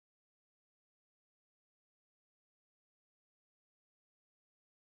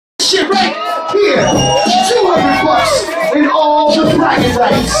shit right here. $200 and all the bragging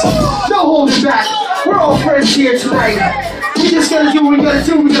rights. No holding back. We're all friends here tonight. We just gotta do what we gotta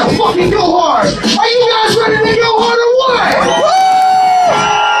do. We gotta fucking go hard. Are you guys ready to go hard or what?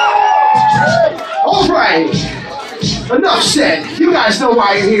 Alright. Enough said. You guys know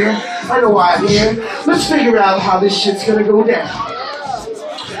why you're here. I know why I'm here. Let's figure out how this shit's gonna go down.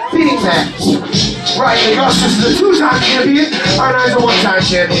 Beating match. Right, Augustus is a 2-time champion. Eyenine's a 1-time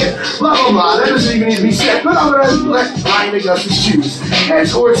champion. Blah, blah, blah. That doesn't even need to be said. But I'm gonna let Ryan Augustus choose.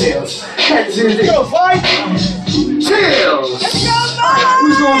 Heads or tails? Heads is it. Go, fight! Tails!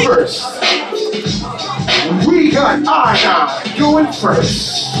 Who's going first? We got Eyyenine going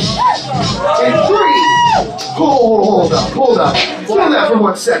first. In 3. Hold up. Hold that for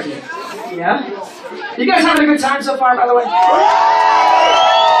 1 second. Yeah? You guys having a good time so far, by the way?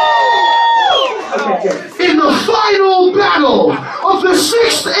 Okay, good. In the final battle of the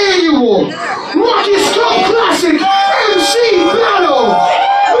 6th annual Ruckus Cup Classic MC Battle,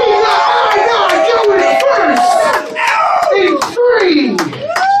 we got Eyyenine going first. In 3,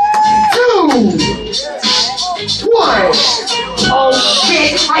 2, 1. Oh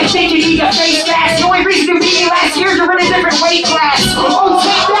shit, I think you need a face mask. The only reason you beat me last year is you're in a different weight class. Oh,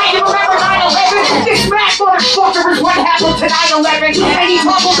 take that, you remember 9/11? This smash motherfucker is what happened to 9/11. And he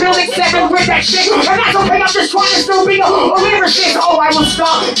toppled Building 7 with that shit. And that's okay, I'm just trying to still be a lyricist. Oh, I will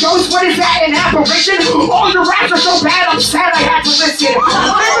stop. Ghost, what is that, an apparition? Oh, your raps are so bad, I'm sad I had to listen.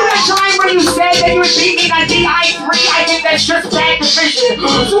 Remember that time when you said that you would beat me on DI3? I think that's just bad division.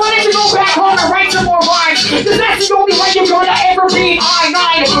 So why don't you go back home and write some more rhymes? Because that's the only way you're gonna ever beat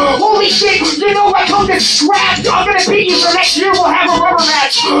Eyyenine. Holy shit, you know I come to scrap. I'm gonna beat you, so next year we'll have a rubber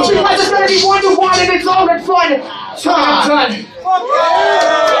match. Because it's gonna be 1-to-1 and it's all in fun. So I'm done. Alright.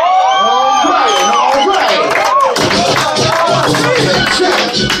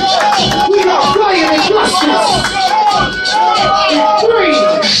 We got Ryan Augustus. In 3,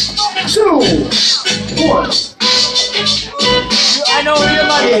 2, 1. I know where your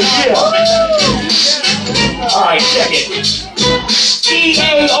money is. Alright, check it.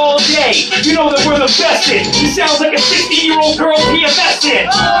 EA all day. You know that we're the best in. He sounds like a 60-year-old girl PMS in.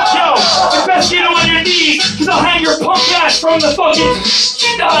 Yo, you best get on your knees, cause I'll hang your punk ass from the fucking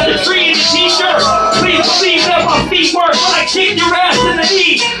the tree in the t-shirt. Please believe that my feet work when I kick your ass in the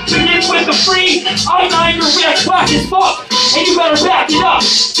knee. Begin with the free. Eyyenine, your react black as fuck. And you better back it up.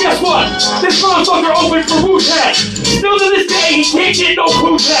 Guess what? This motherfucker opened for Wu-Tang. Still to this day, he can't get no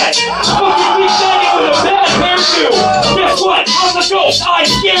Wu-Tang. Fucking keep standing with a bad hairdo. Guess what? I'm the ghost. I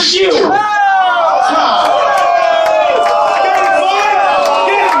scared you.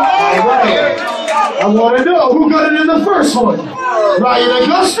 I want to know who got it in the first one. Ryan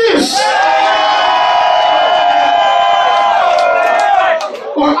Augustus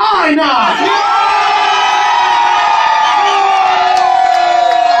or Eyyenine?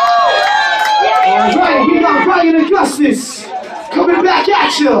 Alright, we got Ryan Augustus coming back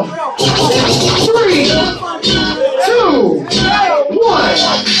at you. 3, 2, 1.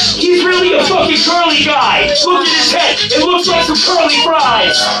 He's really a fucking curly guy. Look at his head. It looks like some curly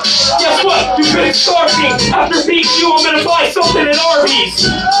fries. Guess what? You couldn't starve me. After beating you, I'm gonna buy something at Arby's.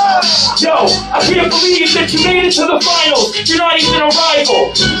 Yo, I can't believe that you made it to the finals. You're not even a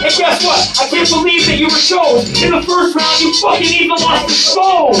rival. And guess what? I can't believe that you were chosen. In the first round, you fucking even lost to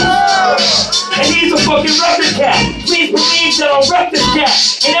Stone. And he's a fucking record cat. Please believe that I'll wreck this cat.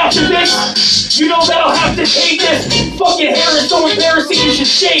 And after this, you know that I'll have to take this. Fucking hair is so embarrassing, you should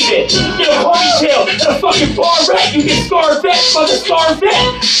shave it. Get a ponytail and a fucking barrette. You get scar-vet, mother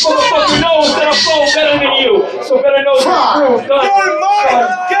scar-vet. Motherfucker knows that I'm so better than you. So better know the truth. Get him,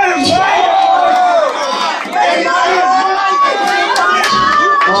 Mike! Get him, Mike!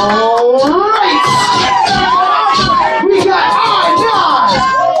 Alright! We got Eyyenine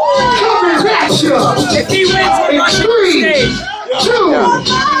coming at you! If he wins, we're in 3, 2,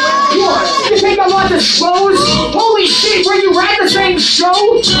 1. You think I want to expose? Holy shit, were you at the same show?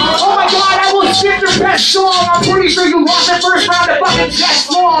 Oh my god, I will skip your best song. I'm pretty sure you lost the first round of fucking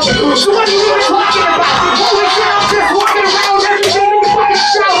Jess Long. So what are you even talking about? Holy shit, I'm just walking around everything in the fucking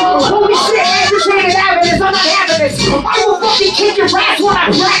show. Holy shit, entertaining evidence, I'm not having this. I will fucking kick your ass when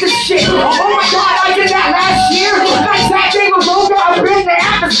I practice shit. Oh my god, I did that last year. Nice that day was over, I've been in the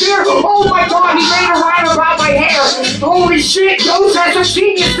atmosphere. Oh my god, he made a rhyme about my hair. Holy shit, Ghost has a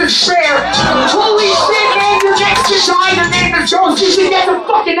genius to spare. Holy shit, man, your next design to name the Ghost, you should get some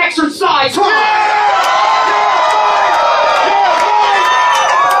fucking exercise.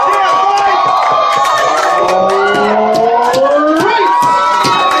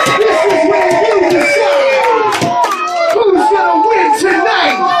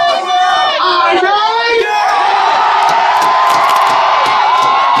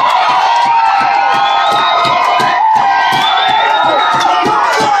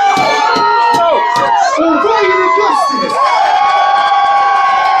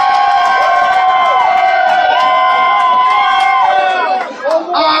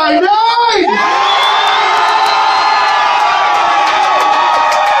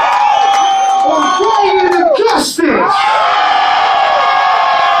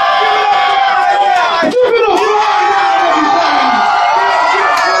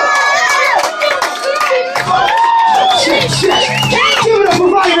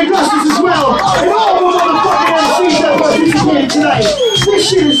 This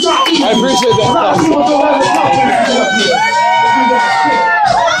shit is not easy. I appreciate that. A lot of people don't have